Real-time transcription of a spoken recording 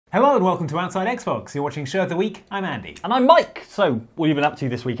Hello and welcome to Outside Xbox. You're watching Show of the Week. I'm Andy. And I'm Mike. So, what have you been up to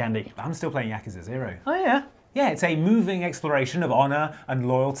this week, Andy? I'm still playing Yakuza 0. Oh, yeah? Yeah, it's a moving exploration of honour and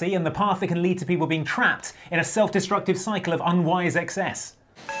loyalty and the path that can lead to people being trapped in a self-destructive cycle of unwise excess.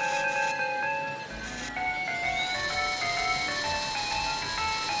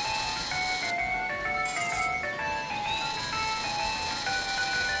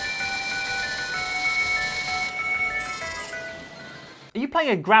 Are you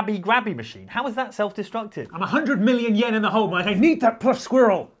playing a grabby machine? How is that self-destructive? I'm 100 million yen in the hole, Mike. I need that plush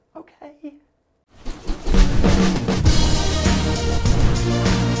squirrel. Okay.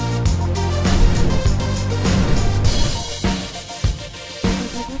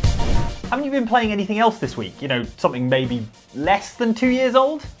 Haven't you been playing anything else this week? You know, something maybe less than 2 years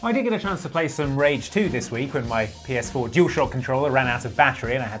old? I did get a chance to play some Rage 2 this week when my PS4 DualShock controller ran out of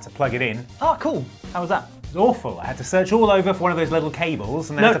battery and I had to plug it in. Oh, cool. How was that? It was awful. I had to search all over for one of those little cables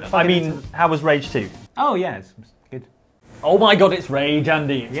and then I had to plug it into... how was Rage 2? Oh, yeah, it's good. Oh my god, it's Rage,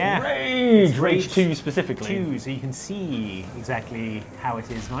 Andy. It's Yeah. Rage. It's Rage 2 specifically. 2, so you can see exactly how it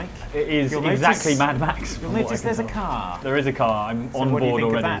is, Mike. It is You'll exactly notice- Mad Max. You'll notice there's a car. There is a car. I'm So on what do you board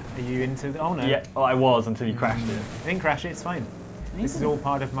think already. of that? Are you into the... Oh, no. Yeah, I was until you crashed it. I didn't crash it, it's fine. This is all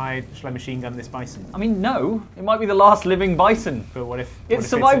part of my... Shall I machine gun this bison? I mean, no. It might be the last living bison. But what if... It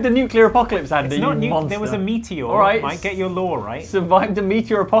survived a nuclear apocalypse, Andy, It's not you monster. There was a meteor. All right. Mike, get your lore right. Survived a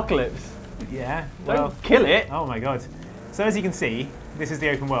meteor apocalypse. Yeah, Don't well... kill it. Oh my god. So as you can see, this is the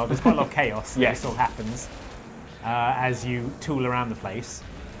open world. There's quite a lot of chaos that Yes. still happens as you tool around the place.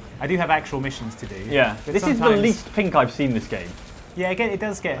 I do have actual missions to do. Yeah. but This is the sometimes- least pink I've seen this game. Yeah, it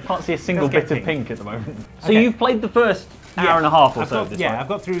does get... Can't see a single Does get bit of pink at the moment. So Okay. you've played the first hour and a half or so of this, Yeah, right? I've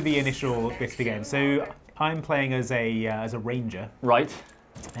got through the initial bit of the game. So I'm playing as a ranger, Right.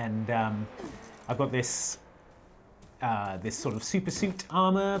 and I've got this this sort of super suit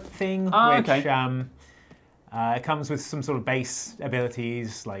armor thing, Oh, which okay. it comes with some sort of base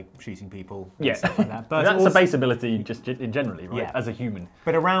abilities like shooting people, and Yeah. stuff like that. But That's also- a base ability just generally, right? Yeah. As a human.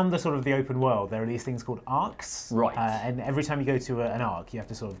 But around the sort of the open world, there are these things called arcs. Right. And every time you go to an arc, you have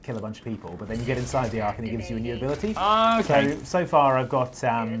to sort of kill a bunch of people. But then you get inside the arc and it gives you a new ability. Okay. So far I've got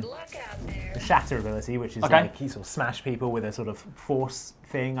the shatter ability, which is Okay. like you sort of smash people with a sort of force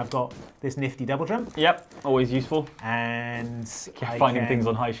thing. I've got this nifty double jump, Yep. Always useful. and I Finding can things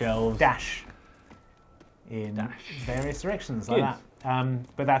on high shelves. dash in various directions like Good. that.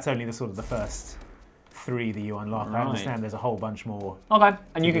 But that's only the sort of the first 3 that you unlock. I Right. understand there's a whole bunch more. Okay.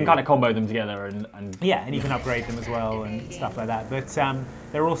 And you can do. kind of combo them together and Yeah, and you can upgrade them as well and stuff like that. But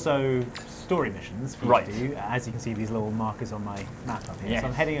there are also story missions for you Right. to do. As you can see, these little markers on my map up here. Yes. So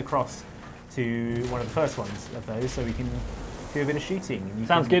I'm heading across to one of the first ones of those, so we can do a bit of shooting. And you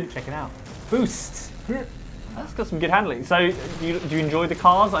Sounds can good. Check it out. Boost. That's got some good handling. So, do you enjoy the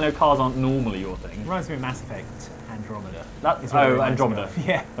cars? I know cars aren't normally your thing. Reminds me of Mass Effect Andromeda. That, is what it oh, reminds me Andromeda. of.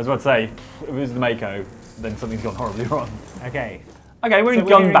 Yeah. I was about to say, if it was the Mako, then something's gone horribly wrong. Okay. Okay, we're So in we're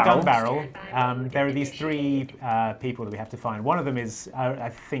Gun here in Barrel. Gun Barrel. There are these 3 people that we have to find. One of them is, I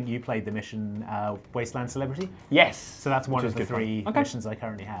think you played the mission Wasteland Celebrity. Yes. So that's one Which of is the good 3 fun. Okay. missions I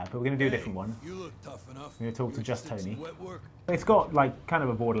currently have. But we're going to do a different one. You look tough enough. I'm going to talk to Just Tony. Wet work. It's got like kind of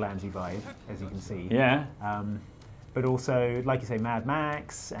a Borderlands-y vibe, as you can see. Yeah. But also, like you say, Mad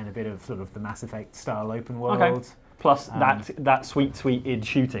Max and a bit of sort of the Mass Effect style open world. Okay. Plus that sweet id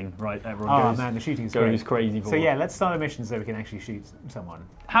shooting, right? Everyone Oh goes, man, the shooting's goes great. crazy for. So yeah, let's start a mission so we can actually shoot someone.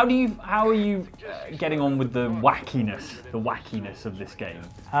 How are you getting on with the wackiness of this game?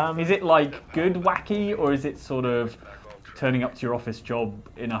 Is it like good wacky, or is it sort of turning up to your office job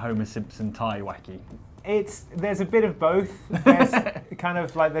in a Homer Simpson tie wacky? There's a bit of both. There's kind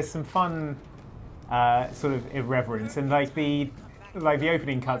of like there's some fun sort of irreverence, and like the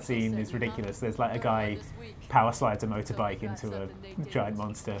opening cutscene is ridiculous. There's like a guy power slides a motorbike into a giant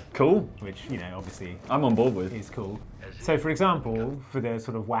monster. Cool. Which, obviously I'm on board with. is cool. So for example, for the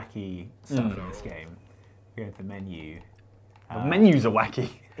sort of wacky stuff in this game, go to the menu. The menus are wacky.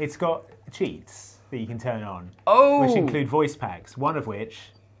 It's got cheats that you can turn on, Oh. which include voice packs, one of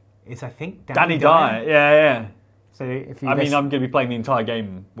which is, I think, Danny Dyer. Yeah. So if you I mean, listen, I'm going to be playing the entire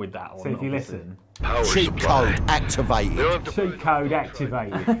game with that. so if you listen, Cheat code activated. cheat code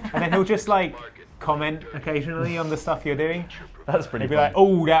activated, and then he'll just like comment occasionally on the stuff you're doing. That's pretty. He'll be fun. like,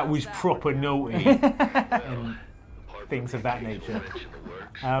 "Oh, that was proper naughty," and things of that nature.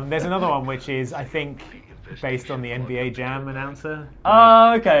 There's another one which is, I think, based on the NBA Jam announcer.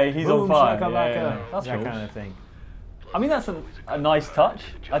 Oh, okay, he's Boom, on fire. shakalaka, Yeah. That's that cool. kind of thing. I mean, that's a nice touch,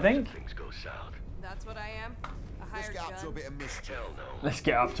 I think. That's what I am. A Let's hired get up to a gun. bit of mischief. Let's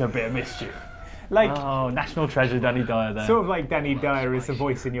get up to a bit of mischief. Like, oh, national treasure, Danny Dyer there. sort of like Danny Dyer is a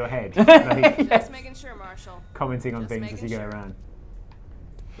voice in your head, like, Just making sure, Marshall. commenting on Just things as you making go sure. around.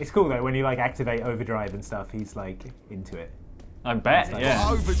 It's cool though when you like activate overdrive and stuff. He's like into it. I bet, yeah.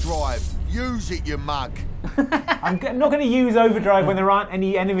 Overdrive. Use it, you mug. I'm not going to use overdrive when there aren't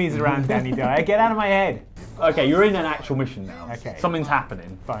any enemies around, Danny Dyer. Get out of my head. Okay, you're in an actual mission now. Okay. Something's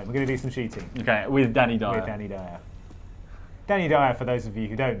happening. Fine, we're going to do some shooting Okay, with Danny Dyer. with Danny Dyer. Danny Dyer, for those of you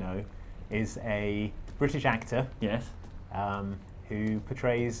who don't know, is a British actor Yes. who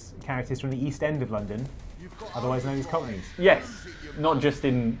portrays characters from the East End of London, otherwise known as Cockneys. Yes. Not just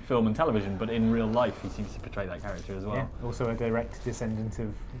in film and television, but in real life, he seems to portray that character as well. Yeah, also a direct descendant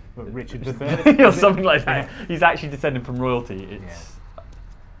of Richard III. Or something like that. He's actually descended from royalty. It's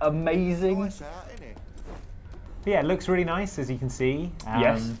amazing. Nice out, innit? But yeah, it looks really nice, as you can see.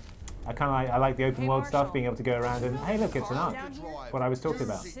 Yes. I like the open Hey, world stuff, Marshall. being able to go around and hey, look, it's an arc. Down here? What I was talking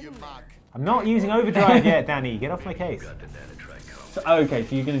about. Use it, you mug. I'm not using overdrive yet, Danny. Get off my case. So, okay,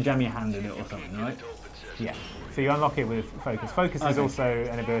 so you're going to jam your hand in it or something, right? Yeah. So you unlock it with focus. Focus is Okay. also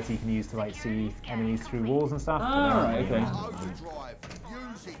an ability you can use to like see enemies through walls and stuff. but Ah, there aren't right, any okay. around at the moment. Overdrive.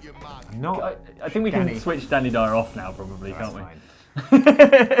 Use it, you mug. I'm not. I think we can Danny. switch Danny Dyer off now, probably, That's can't we?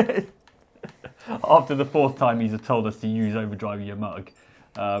 fine. After the fourth time he's told us to use overdrive your mug,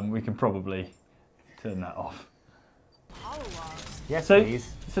 we can probably turn that off. Yes, So,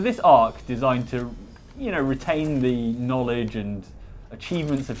 please. so this arc, designed to, retain the knowledge and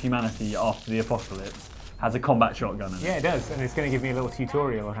achievements of humanity after the apocalypse, has a combat shotgun in it. Yeah, it does, and it's going to give me a little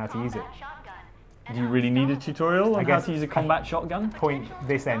tutorial on how to use it. Do you really need a tutorial on how guess- to use a combat shotgun? Point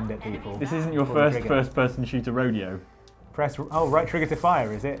this end at people. This isn't your Pull the first trigger. first-person shooter rodeo. Press. Oh, right trigger to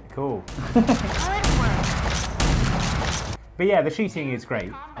fire. Is it cool? But yeah, the shooting is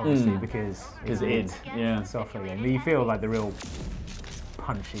great, obviously, because Because it is, yeah. software game. You feel like the real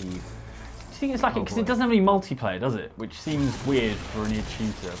punchy. Do you think it's like because it doesn't have any multiplayer, does it? Which seems weird for an id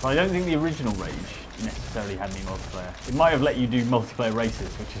shooter. But I don't think the original Rage necessarily had any multiplayer. It might have let you do multiplayer races,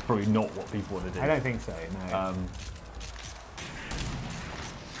 which is probably not what people want to do. I don't think so. No.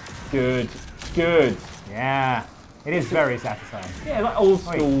 Good. Yeah, it is very satisfying. Yeah, like old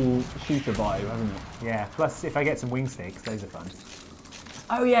school shooter vibe, hasn't it? Yeah. Plus, if I get some wing sticks, those are fun.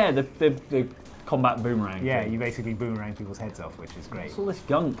 Oh yeah, the combat boomerang. Yeah, thing. you basically boomerang people's heads off, which is great. What's all this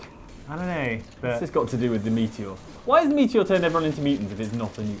gunk? I don't know, What's but this got to do with the meteor? Why has the meteor turned everyone into mutants if it's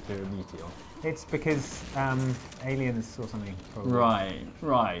not a nuclear meteor? it's because aliens or something. Probably.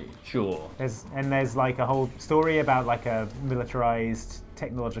 Right, sure. There's like a whole story about like a militarized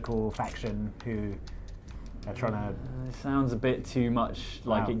technological faction who are trying to. It sounds a bit too much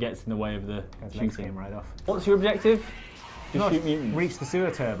like Wow. it gets in the way of the Legs came shooting. right off. What's your objective? To Not shoot mutants. reach the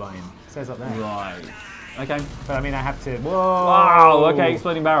sewer turbine. It says up there. Right. Okay. But I mean, I have to. Whoa! Wow. Okay.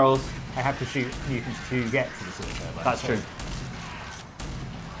 Exploding barrels. I have to shoot mutants to get to the sewer turbine. That's so- true.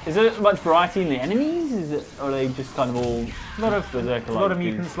 Is there much variety in the enemies? Or are they just kind of all A lot of berserker-like a lot of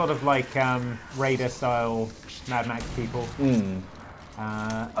dudes? mutants, a lot of like Raider style Mad Max people.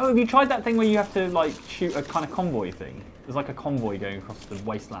 Oh, have you tried that thing where you have to like shoot a kind of convoy thing? There's like a convoy going across the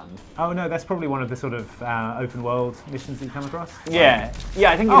wasteland. Oh no, that's probably one of the sort of open world missions that you come across. Yeah,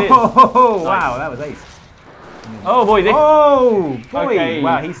 I think it is. Oh wow, that was ace. Oh boy, this. Oh boy! Okay.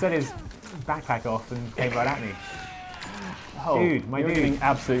 Wow, he set his backpack off and came right at me. Oh, dude, my you're dude. getting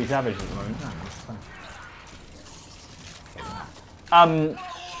absolutely savage at the moment. Oh, that's fine.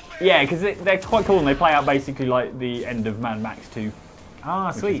 Yeah, because they're quite cool and they play out basically like the end of Mad Max 2. Ah,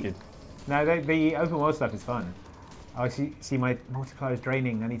 which is sweet. good. No, the open world stuff is fun. I see my multiplier is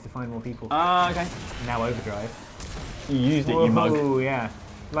draining. I need to find more people. Ah, okay. Now overdrive. You used it, you mug. Oh yeah,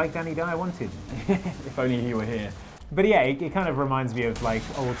 like Danny Dyer wanted. If only he were here. But yeah, it kind of reminds me of like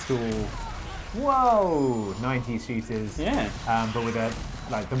old school, 90s shooters. Yeah. But with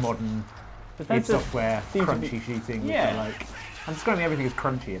the modern id Bethesda software seems to be- crunchy shooting. which Yeah. I like. I'm describing everything as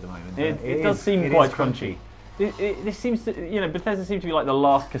crunchy at the moment. It but does is- seem it quite is crunchy. This seems to, Bethesda seems to be like the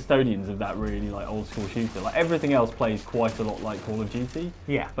last custodians of that really like old school shooter. Like everything else plays quite a lot like Call of Duty.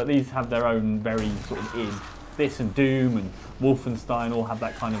 Yeah. But these have their own very sort of id. This and Doom and Wolfenstein all have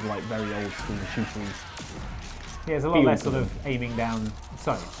that kind of like very old school shooting. Yeah, there's a lot feel less to sort them. of aiming down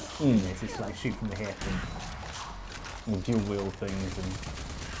sights. It's just like shoot from the hip and Or dual wheel things and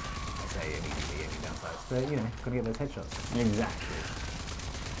I say immediately aiming down sights. But gotta get those headshots. exactly.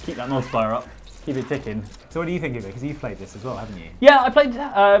 Keep that multiplier up. Keep it ticking. So what do you think of it? Because you've played this as well, haven't you? Yeah, I played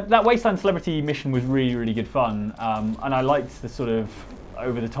that Wasteland Celebrity mission was really, really good fun, and I liked the sort of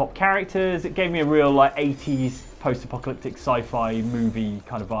over-the-top characters. It gave me a real like 80s post-apocalyptic sci-fi movie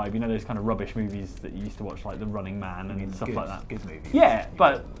kind of vibe. You know those kind of rubbish movies that you used to watch, like The Running Man and stuff good, like that. Good movie. Yeah,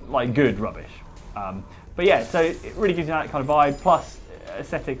 but like good rubbish. But yeah, so it really gives you that kind of vibe. Plus,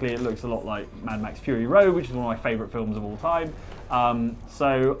 aesthetically, it looks a lot like Mad Max Fury Road, which is one of my favourite films of all time.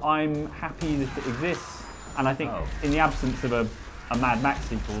 So I'm happy that it exists, and I think in the absence of a Mad Max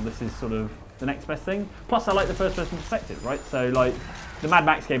sequel, this is sort of the next best thing. Plus, I like the first-person perspective, right? So like, the Mad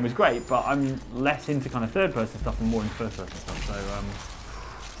Max game was great, but I'm less into kind of third-person stuff and more into first-person stuff.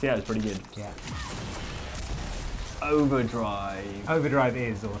 So yeah, it was pretty good. Yeah. Overdrive. Overdrive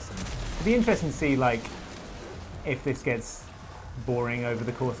is awesome. It'd be interesting to see like if this gets boring over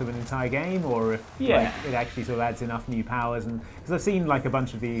the course of an entire game, or if like, it actually sort of adds enough new powers. And because I've seen like a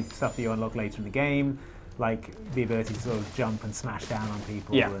bunch of the stuff that you unlock later in the game, like the ability to sort of jump and smash down on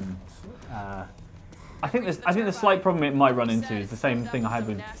people. Yeah. And I think the slight problem it might run into is the same thing I had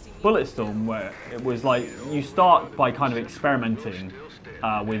with Bulletstorm, where it was like you start by kind of experimenting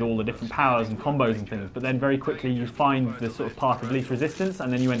with all the different powers and combos and things, but then very quickly you find the sort of path of least resistance,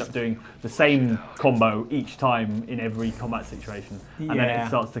 and then you end up doing the same combo each time in every combat situation, and then it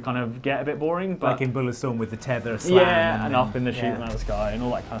starts to kind of get a bit boring. But like in Bulletstorm with the tether slam, and up in the shoot out of the sky and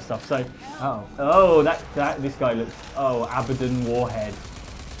all that kind of stuff. So, this guy looks Abaddon Warhead.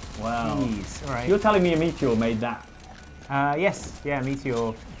 Wow. Jeez, all right. You're telling me a meteor made that? Yes, yeah, a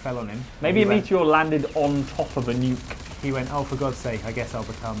meteor fell on him. Maybe a meteor landed on top of a nuke. He went, oh, for God's sake, I guess I'll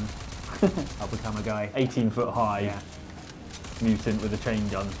become a guy. 18 foot high mutant with a chain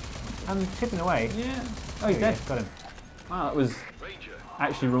gun. I'm chipping away. Yeah. Oh, he's dead. Got him. Wow, that was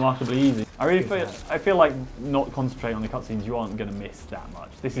actually remarkably easy. I feel like not concentrating on the cutscenes, you aren't going to miss that much.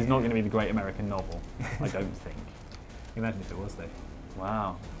 This is not going to be the Great American Novel, I don't think. Imagine if it was, though.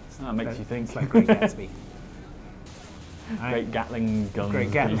 Wow. That makes you think. It's like Great Gatsby. Great Gatling guns.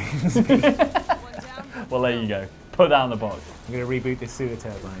 Great Gatling. Well, there you go. Put that on the box. I'm going to reboot this sewer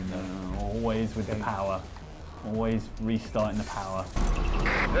turbine. Always with the power. Always restarting the power.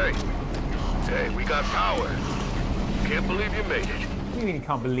 Hey, we got power. Can't believe you made it. What do you mean you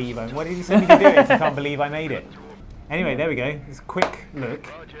can't believe I... What did you say me to do if you can't believe I made it? Anyway, there we go. It's a quick look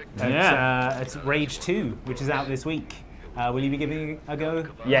at Rage 2, which is out this week. Will you be giving it a go?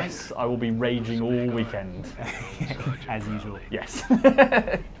 Yes, I will be raging all weekend. As usual. Yes.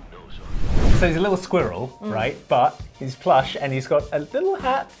 So he's a little squirrel, right? But he's plush and he's got a little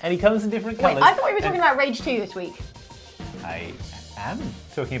hat and he comes in different colours. Wait, I thought we were talking about Rage 2 this week. I am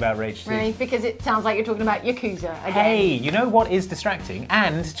talking about Rage 2. Really? Because it sounds like you're talking about Yakuza again. Hey, you know what is distracting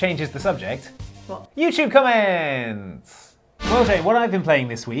and changes the subject? What? YouTube comments! Well, Jay, what I've been playing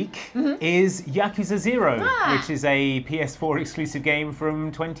this week is Yakuza 0, which is a PS4 exclusive game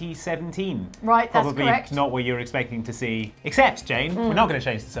from 2017. Right, that's Probably correct. not what you're expecting to see. Except, Jane, we're not going to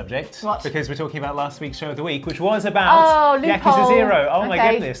change the subject. What? Because we're talking about last week's show of the week, which was about loophole. Yakuza 0. Oh my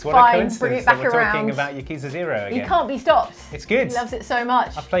Okay, goodness, what fine, a bring coincidence it back that we're talking around. about Yakuza 0 again. He can't be stopped. It's good. He loves it so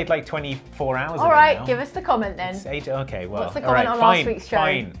much. I've played like 24 hours of it All right, now. give us the comment then. Okay, well, What's the all comment right, on fine, last week's show?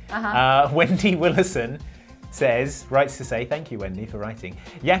 Fine. Wendy Willison writes to say, thank you, Wendy, for writing.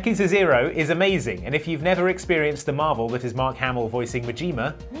 Yakuza 0 is amazing, and if you've never experienced the marvel that is Mark Hamill voicing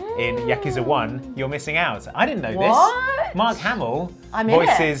Majima in Yakuza 1, you're missing out. I didn't know this. Mark Hamill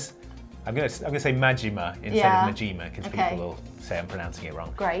voices... I'm gonna say Majima instead of Majima, because people will say I'm pronouncing it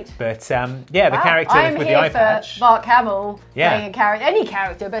wrong. Great. But the character with the eye patch. For Mark Hamill playing a character, any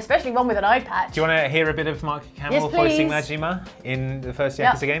character, but especially one with an eye patch. Do you want to hear a bit of Mark Hamill voicing Majima in the first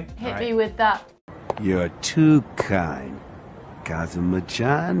Yakuza game? Hit me with that. You're too kind.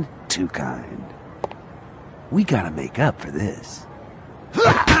 Kazuma-chan, too kind. We gotta make up for this.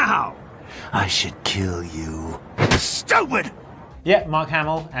 Ow! I should kill you. Stupid! Yeah, Mark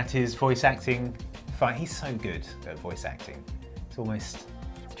Hamill at his voice acting. He's so good at voice acting. It's almost...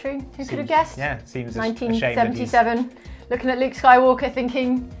 It's true. Who could have guessed? Yeah, seems a shame that he's... 1977. Looking at Luke Skywalker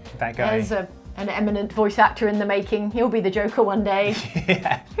thinking, that guy. There's an eminent voice actor in the making. He'll be the Joker one day.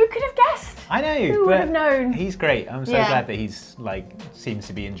 Yeah. Who could have guessed? I know. Who would have known? He's great. I'm so glad that he's seems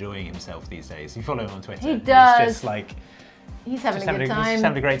to be enjoying himself these days. You follow him on Twitter. He does. He's just like... He's having a good time. He's just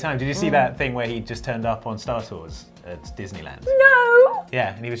having a great time. Did you see that thing where he just turned up on Star Tours at Disneyland? No!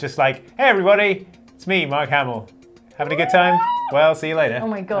 Yeah, and he was just like, hey everybody, it's me, Mark Hamill. Having a good time? Well, see you later. Oh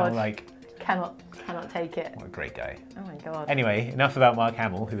my God. I'm like... Cannot take it. What a great guy. Oh my God. Anyway, enough about Mark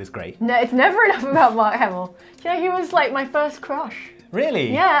Hamill, who is great. No, it's never enough about Mark Hamill. Do you know, he was like my first crush.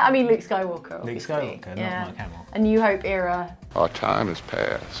 Really? Yeah, I mean Luke Skywalker, obviously. Luke Skywalker, not Mark Hamill. A New Hope era. Our time has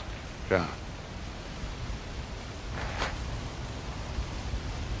passed. Yeah.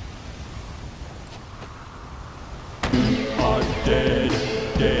 Dead,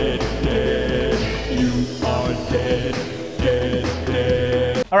 dead, dead. You are dead, dead,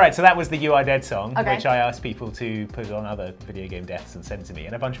 dead. All right, so that was the You Are Dead song, Okay. which I asked people to put on other video game deaths and send to me,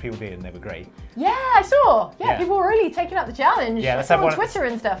 and a bunch of people did, and they were great. Yeah, I saw. Yeah, Yeah. people were really taking up the challenge. Yeah, I let's saw have on one. Twitter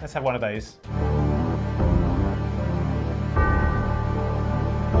and stuff. Let's have one of those.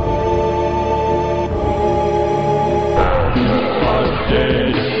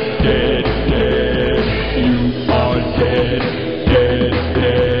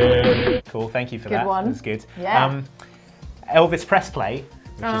 Cool, thank you for Good that. one. That's good. Yeah. Elvis Pressplay,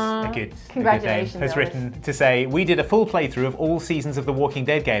 which is a good congratulations, name, has Elvis. written to say, we did a full playthrough of all seasons of the Walking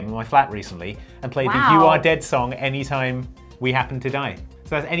Dead game in my flat recently and played the Wow. You Are Dead song anytime we happened to die. So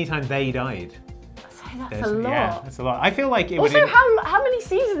that's anytime they died. So that's a lot. Yeah, that's a lot. I feel like it Also, would... how many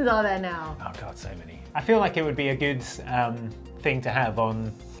seasons are there now? Oh god, so many. I feel like it would be a good thing to have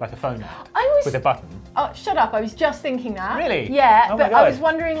on like a phone app with a button. Oh, shut up! I was just thinking that. Really? Yeah, Oh my but I was God.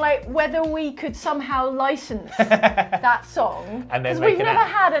 wondering like whether we could somehow license that song. And then Because make we've an never app.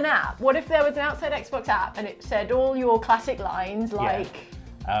 had an app. What if there was an Outside Xbox app and it said all your classic lines like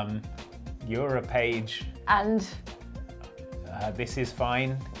You're a page. and This is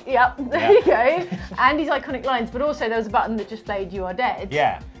fine. yep, there you go. And these iconic lines, but also there was a button that just played You Are Dead.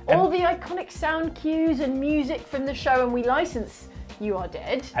 Yeah. All the iconic sound cues and music from the show, and we license You Are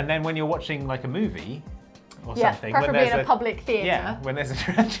Dead. And then when you're watching like a movie or Yeah, something, when preferably there's in a public theatre. Yeah, when there's a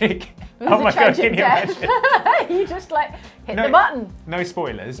tragic. There's Oh a my god, tragic can you death. imagine? You just like hit the button. No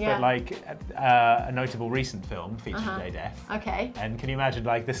spoilers, Yeah. but like a notable recent film featured a death. Okay. And can you imagine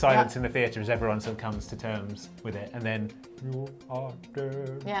like the silence in the theatre as everyone sort of comes to terms with it, and then You Are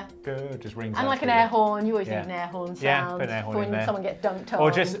Dead, Yeah. dead, just rings And out like an through air it. horn, you always Yeah. need an air horn sound Yeah, put an air horn for in when there. someone gets dunked on.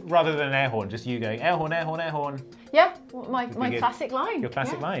 Or just rather than an air horn, just you going air horn, air horn, air horn. yeah, my good. classic line. Your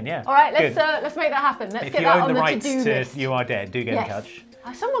classic Yeah. line, yeah. All right, Good. let's make that happen. Let's If get you that own on the the rights to-do to list. You Are Dead, do get Yes. in touch.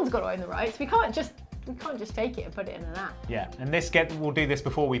 Someone's got to own the rights. We can't just take it and put it in an app. Yeah, and we'll do this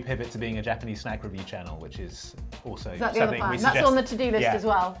before we pivot to being a Japanese snack review channel, which is also Is that the other something plan? we That's suggest. on the to-do list Yeah. as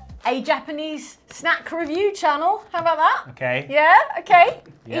well. A Japanese snack review channel. How about that? Okay. Yeah. Okay.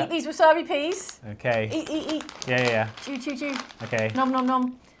 Yeah. Eat these wasabi peas. Okay. Eat. Yeah. Chew, chew, chew. Okay. Nom, nom,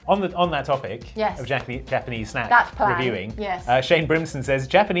 nom. On that topic Yes. of Japanese snack That's planned, reviewing, yes. Shane Brimson says,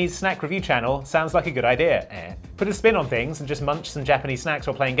 Japanese snack review channel sounds like a good idea. Put a spin on things and just munch some Japanese snacks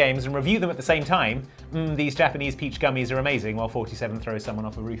while playing games and review them at the same time. These Japanese peach gummies are amazing while 47 throws someone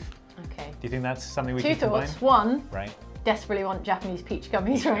off a roof. Okay. Do you think that's something we Two can combine? thoughts. One, Right. desperately want Japanese peach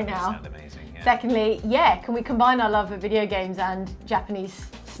gummies right They now. sound amazing. Yeah. Secondly, yeah, can we combine our love of video games and Japanese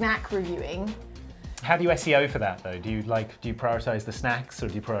snack reviewing? How do you SEO for that though? Do you prioritize the snacks or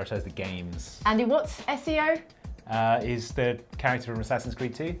do you prioritize the games? Andy, what's SEO? Is the character from Assassin's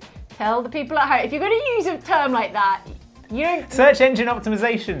Creed 2? Tell the people at home. If you're going to use a term like that, you don't. Search engine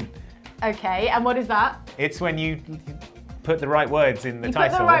optimization. Okay, and what is that? It's when you put the right words in the You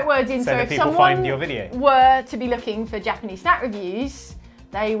title. put the right words in, so so that if people someone find your video. were to be looking for Japanese snack reviews,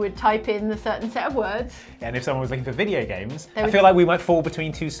 they would type in the certain set of words. And if someone was looking for video games, They I would- feel like we might fall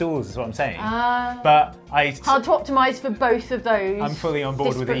between two stools, is what I'm saying. But Hard to optimise for both of those. I'm fully on board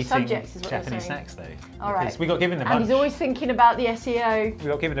with disparate eating subjects, is what they're Japanese saying. snacks though. All Because right. we got given a And bunch. he's always thinking about the SEO. We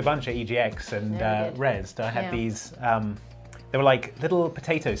got given a bunch at EGX and Yeah, we did. Res. I had Yeah. these. They were like little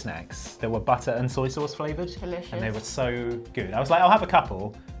potato snacks. They were butter and soy sauce flavoured. Delicious. And they were so good. I was like, I'll have a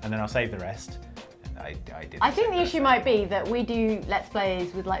couple and then I'll save the rest. And I did. I think the issue might be that we do Let's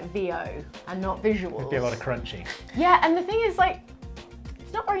Plays with like VO and not visuals. It'd be a lot of crunching. Yeah, and the thing is like,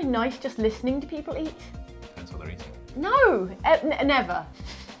 it's not very nice just listening to people eat. Depends what they're eating. No, never.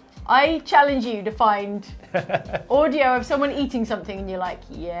 I challenge you to find audio of someone eating something and you're like,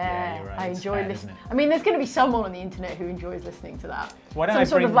 yeah, you're right, I it's enjoy bad, listening. isn't it? I mean, there's going to be someone on the internet who enjoys listening to that. Why don't Some I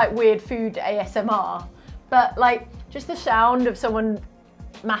sort of bring- like weird food ASMR. But like, just the sound of someone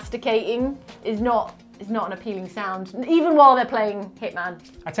masticating is not an appealing sound, even while they're playing Hitman.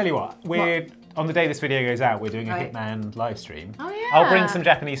 I tell you what, on the day this video goes out, we're doing a Right. Hitman live stream. Oh, yeah. I'll bring some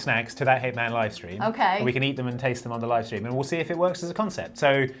Japanese snacks to that Hitman live stream. Okay. And we can eat them and taste them on the live stream, and we'll see if it works as a concept.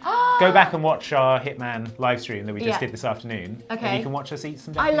 So go back and watch our Hitman live stream that we just Yeah. did this afternoon. Okay. And you can watch us eat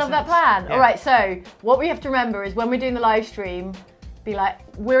some I Japanese love that snacks. plan. Yeah. All right, so what we have to remember is when we're doing the live stream, be like,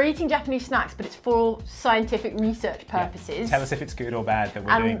 we're eating Japanese snacks, but it's for scientific research Yeah. purposes. Tell us if it's good or bad that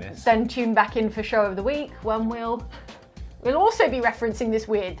we're doing And this. then tune back in for show of the week when we'll also be referencing this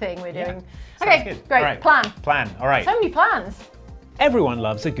weird thing we're doing. Sounds Okay, good. great. All right. Plan. Plan, all right. So many plans. Everyone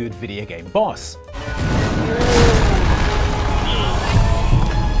loves a good video game boss.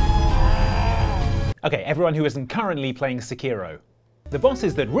 Okay, everyone who isn't currently playing Sekiro. The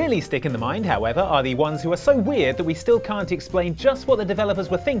bosses that really stick in the mind, however, are the ones who are so weird that we still can't explain just what the developers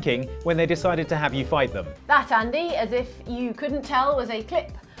were thinking when they decided to have you fight them. That, Andy, as if you couldn't tell, was a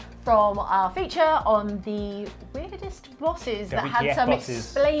clip from our feature on the weirdest bosses that had WTF some bosses.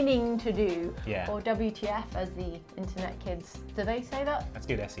 explaining to do. Yeah. Or WTF as the internet kids. Do they say that? That's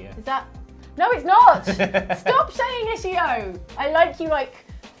good SEO. Is that? No, it's not! Stop saying SEO! I like you like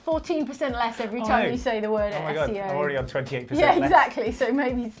 14% less every time no. you say the word Oh my SEO. god, I'm already on 28% Yeah, less. exactly, so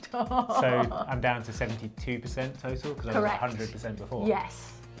maybe stop. So I'm down to 72% total because I was Correct. 100% before.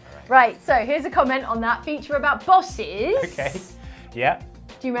 Yes. Right, so here's a comment on that feature about bosses. Okay. Yeah,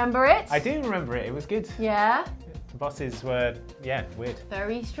 Do you remember it? I do remember it. It was good. Yeah? The bosses were, yeah, weird.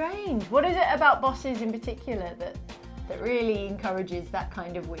 Very strange. What is it about bosses in particular that really encourages that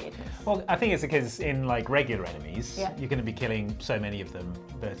kind of weirdness? Well, I think it's because in like regular enemies, Yeah. you're going to be killing so many of them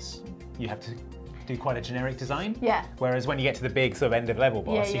that you have to do quite a generic design. Yeah. Whereas when you get to the big sort of end of level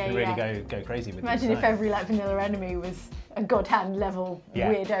boss, Yeah, you can really yeah. go crazy with the Imagine if design. every like vanilla enemy was a god hand level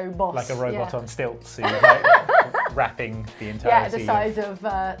Yeah. weirdo boss. Like a robot yeah. on stilts who's like wrapping the Yeah, entirety. the size of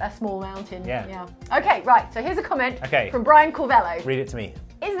a small mountain. Yeah. Okay, right, so here's a comment Okay. from Brian Corvello. Read it to me.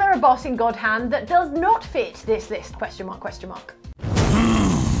 Is there a boss in God Hand that does not fit this list? Question mark, question mark.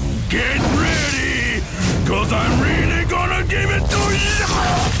 Get ready, cause I'm really gonna give it to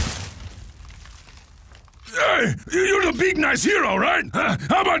you! Hey, you're the big nice hero, right?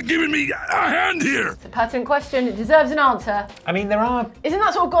 How about giving me a hand here? It's a pertinent question, it deserves an answer. I mean, there are Isn't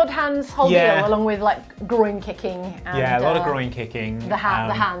that sort of God Hand's whole Yeah. deal, along with like groin kicking and a lot of groin kicking. the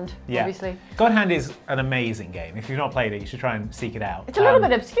hand, yeah. obviously. God Hand is an amazing game. If you've not played it, you should try and seek it out. It's a little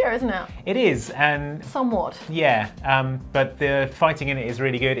bit obscure, isn't it? It is, and Somewhat. yeah, but the fighting in it is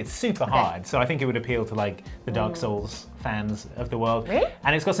really good. It's super hard, so I think it would appeal to like the Dark Souls fans of the world. Really?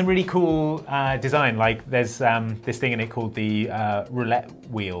 And it's got some really cool design. Like there's this thing in it called the roulette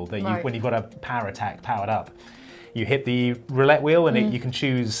wheel that Right. when you've got a power attack powered up, you hit the roulette wheel and you can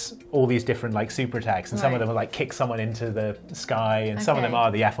choose all these different like super attacks, and some of Right. them are like kick someone into the sky, and some of them Okay.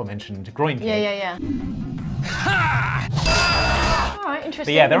 are the aforementioned groin kick. Yeah. All right, interesting.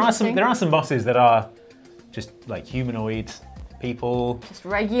 But yeah, there interesting. are some bosses that are just like humanoid people. Just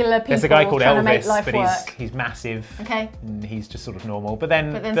regular people. There's a guy called trying to make Elvis, life but work. he's massive. Okay. And he's just sort of normal. But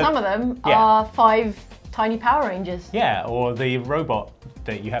then Some of them yeah. are 5 tiny Power Rangers. Yeah, or the robot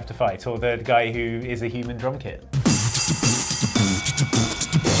that you have to fight, or the guy who is a human drum kit.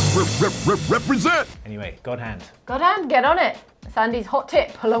 Represent! Anyway, God Hand. God Hand, get on it. Sandy's hot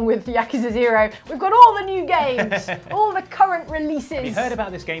tip, along with Yakuza 0. We've got all the new games, all the current releases. Have you heard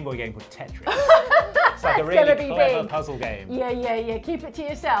about this Game Boy game called Tetris? It's like a It's gonna really be clever big. puzzle game. Yeah. Keep it to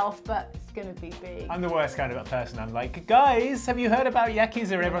yourself, but it's gonna be big. I'm the worst kind of person. I'm like, guys, have you heard about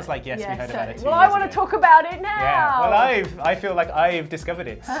Yakuza? Everyone's like, yes, we heard about it 2 Well, I years want to ago. talk about it now. Yeah, well, I feel like I've discovered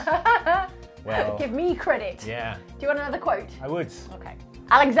it. Well, Give me credit. yeah, Do you want another quote? I would. Okay.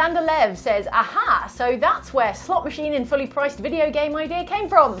 Alexander Lev says, aha, so that's where slot machine and fully priced video game idea came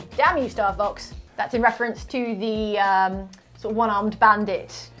from. Damn you, Star Fox. That's in reference to the sort of one-armed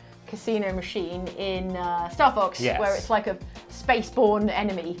bandit casino machine in Star Fox, Yes. where it's like a space-born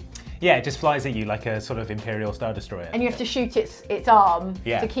enemy. Yeah, it just flies at you like a sort of Imperial Star Destroyer. And you have to shoot its arm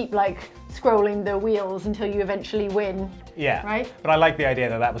Yeah. to keep like scrolling the wheels until you eventually win. Yeah, Right? But I like the idea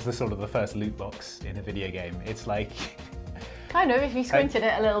that that was the sort of the first loot box in a video game. It's like, Kind of, if you squinted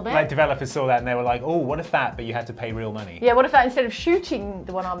it a little bit. like developers saw that and they were like, oh, what if that? But you had to pay real money. Yeah, what if that instead of shooting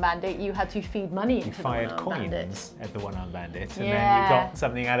the one-armed bandit, you had to feed money into You the fired one-armed bandit? coins at the one-armed bandit, and then Yeah. you got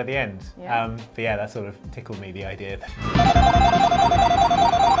something out of the end. Yeah. But yeah, that sort of tickled me, the idea.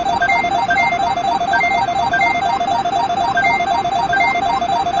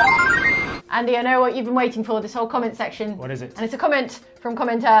 Andy, I know what you've been waiting for, this whole comment section. What is it? And it's a comment from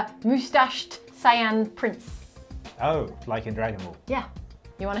commenter Moustached Cyan Prince. Oh, like in Dragon Ball. Yeah.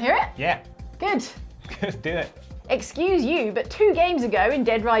 You want to hear it? Yeah, Good. do it. Excuse you, but 2 games ago in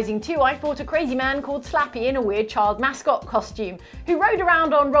Dead Rising 2, I fought a crazy man called Slappy in a weird child mascot costume, who rode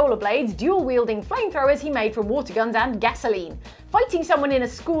around on rollerblades, dual-wielding flamethrowers he made from water guns and gasoline. Fighting someone in a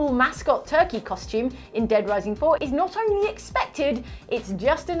school mascot turkey costume in Dead Rising 4 is not only expected, it's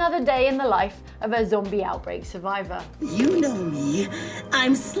just another day in the life of a zombie outbreak survivor. You know me.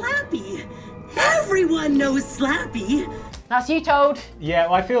 I'm Slappy. Everyone knows Slappy. That's you, Toad. Yeah,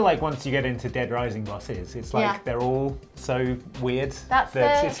 well, I feel like once you get into Dead Rising bosses, it's like Yeah. they're all so weird. That's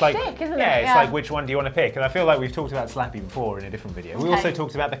that the it's like, shtick, isn't it? yeah, it's Yeah. like which one do you want to pick? And I feel like we've talked about Slappy before in a different video. We Okay. also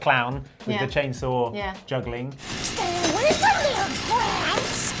talked about the clown with Yeah. the chainsaw Yeah. juggling. Stay away from me,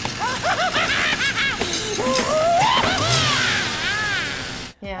 Gramps!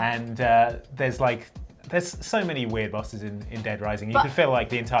 Yeah. And there's so many weird bosses in Dead Rising. You But- could fill like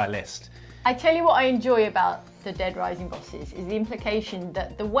the entire list. I tell you what I enjoy about the Dead Rising bosses is the implication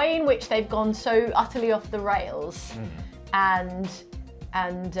that the way in which they've gone so utterly off the rails and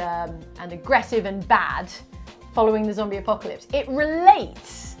and aggressive and bad following the zombie apocalypse. It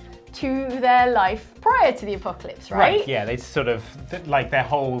relates to their life prior to the apocalypse, right? Yeah, they sort of, like their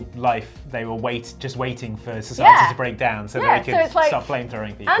whole life, they were just waiting for society to break down so that they could stop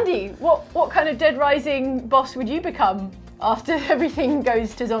flamethrowing people. Andy, what kind of Dead Rising boss would you become after everything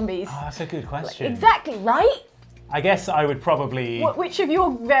goes to zombies? Oh, that's a good question. Exactly, right? I guess I would probably... Which of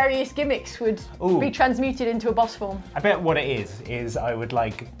your various gimmicks would be transmuted into a boss form? I bet what it is I would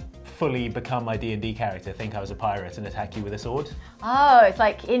like fully become my D&D character, think I was a pirate and attack you with a sword. Oh, it's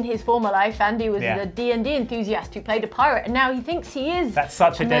like in his former life, Andy was a D&D enthusiast who played a pirate, and now he thinks he is. That's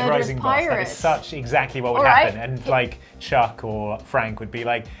such a Dead Rising boss. That is such exactly what would happen. And like Chuck or Frank would be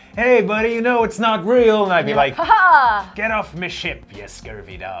like, "Hey, buddy, you know it's not real," and I'd be like, "Ha! Get off my ship, you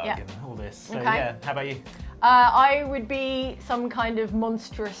scurvy dog," and all this. So yeah, how about you? I would be some kind of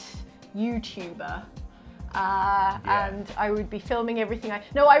monstrous YouTuber. And I would be filming everything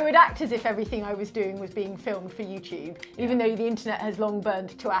I would act as if everything I was doing was being filmed for YouTube, even though the internet has long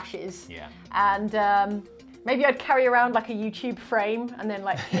burned to ashes. Yeah. And maybe I'd carry around like a YouTube frame and then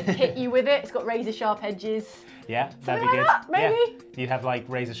like hit you with it. It's got razor sharp edges. Yeah, that'd be like good. That, maybe. Yeah. You'd have like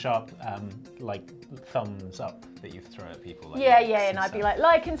razor sharp, like thumbs up that you throw at people. Like and I'd be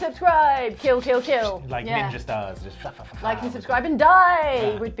like and subscribe, kill, kill, kill. Like ninja stars, just like and subscribe and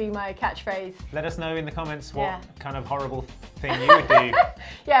die would be my catchphrase. Let us know in the comments what kind of horrible thing you would do.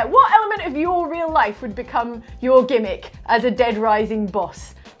 What element of your real life would become your gimmick as a Dead Rising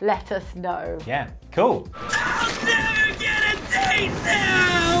boss? Let us know. Yeah, cool. I'll never get a date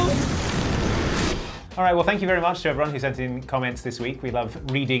now! All right, well, thank you very much to everyone who sent in comments this week. We love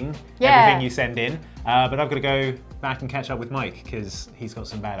reading everything you send in. But I've got to go back and catch up with Mike because he's got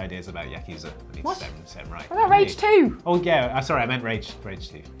some bad ideas about Yakuza. I need to set him right. What about Rage 2? Oh, yeah. Sorry, I meant Rage 2.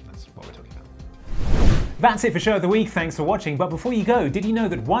 That's what we're talking about. That's it for Show of the Week. Thanks for watching. But before you go, did you know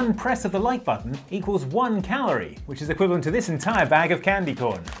that one press of the like button equals 1 calorie, which is equivalent to this entire bag of candy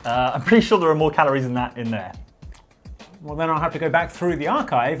corn? I'm pretty sure there are more calories than that in there. Well, then I'll have to go back through the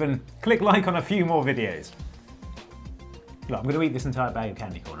archive and click like on a few more videos. Look, I'm going to eat this entire bag of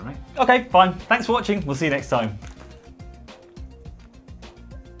candy corn, all right? Okay, fine. Thanks for watching. We'll see you next time.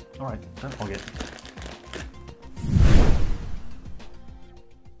 All right, don't forget.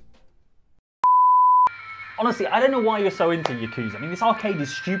 Honestly, I don't know why you're so into Yakuza. I mean, this arcade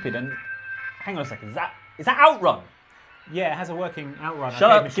is stupid and... Hang on a second, is that Outrun? Yeah, it has a working Outrun. Shut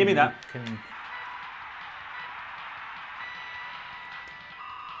up, give me that.